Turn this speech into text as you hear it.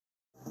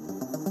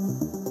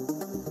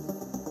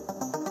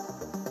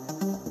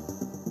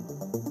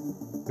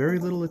very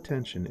little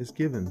attention is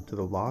given to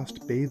the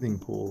lost bathing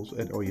pools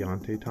at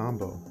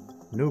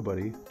Ollantaytambo.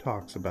 Nobody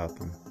talks about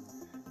them.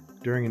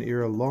 During an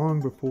era long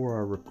before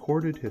our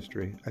recorded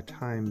history, a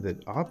time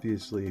that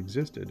obviously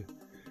existed,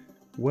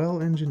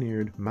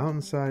 well-engineered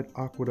mountainside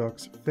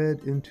aqueducts fed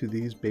into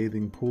these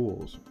bathing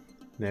pools.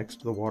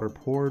 Next, the water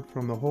poured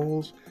from the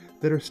holes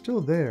that are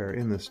still there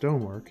in the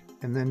stonework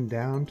and then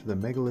down to the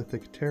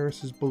megalithic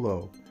terraces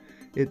below.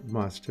 It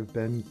must have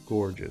been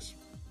gorgeous.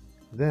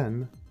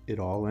 Then it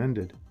all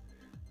ended.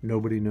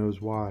 Nobody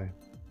knows why.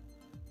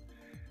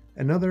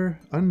 Another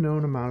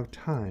unknown amount of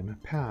time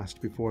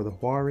passed before the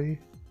Huari,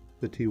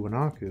 the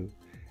Tiwanaku,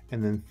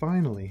 and then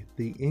finally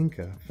the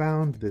Inca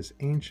found this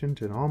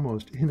ancient and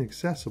almost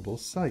inaccessible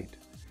site.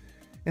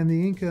 And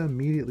the Inca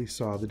immediately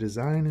saw the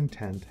design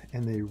intent,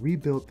 and they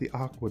rebuilt the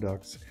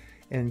aqueducts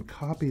and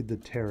copied the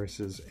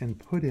terraces and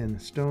put in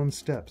stone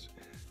steps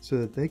so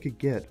that they could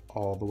get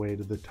all the way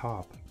to the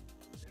top.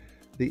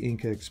 The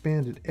Inca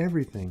expanded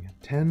everything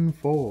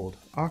tenfold,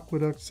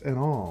 aqueducts and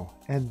all,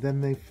 and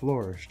then they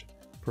flourished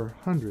for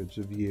hundreds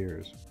of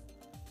years.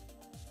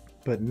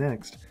 But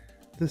next,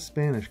 the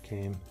Spanish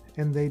came,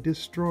 and they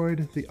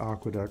destroyed the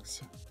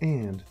aqueducts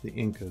and the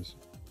Incas.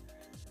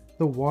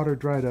 The water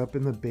dried up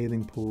and the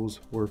bathing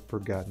pools were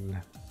forgotten.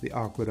 The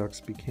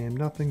aqueducts became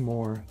nothing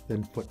more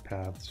than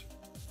footpaths.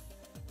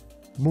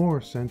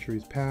 More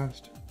centuries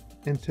passed,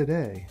 and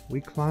today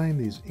we climb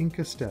these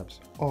Inca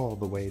steps all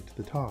the way to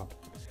the top.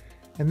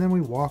 And then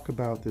we walk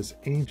about this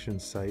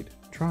ancient site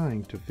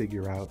trying to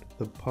figure out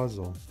the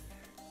puzzle.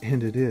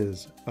 And it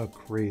is a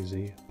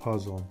crazy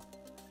puzzle.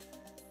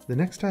 The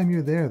next time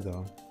you're there,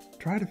 though,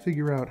 try to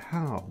figure out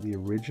how the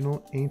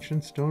original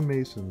ancient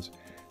stonemasons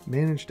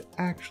managed to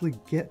actually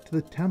get to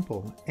the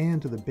temple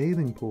and to the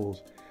bathing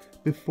pools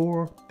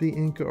before the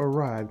Inca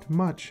arrived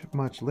much,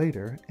 much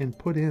later and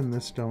put in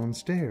the stone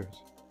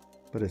stairs.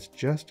 But it's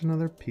just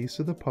another piece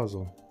of the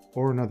puzzle,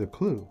 or another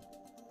clue,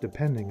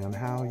 depending on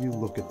how you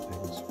look at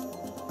things.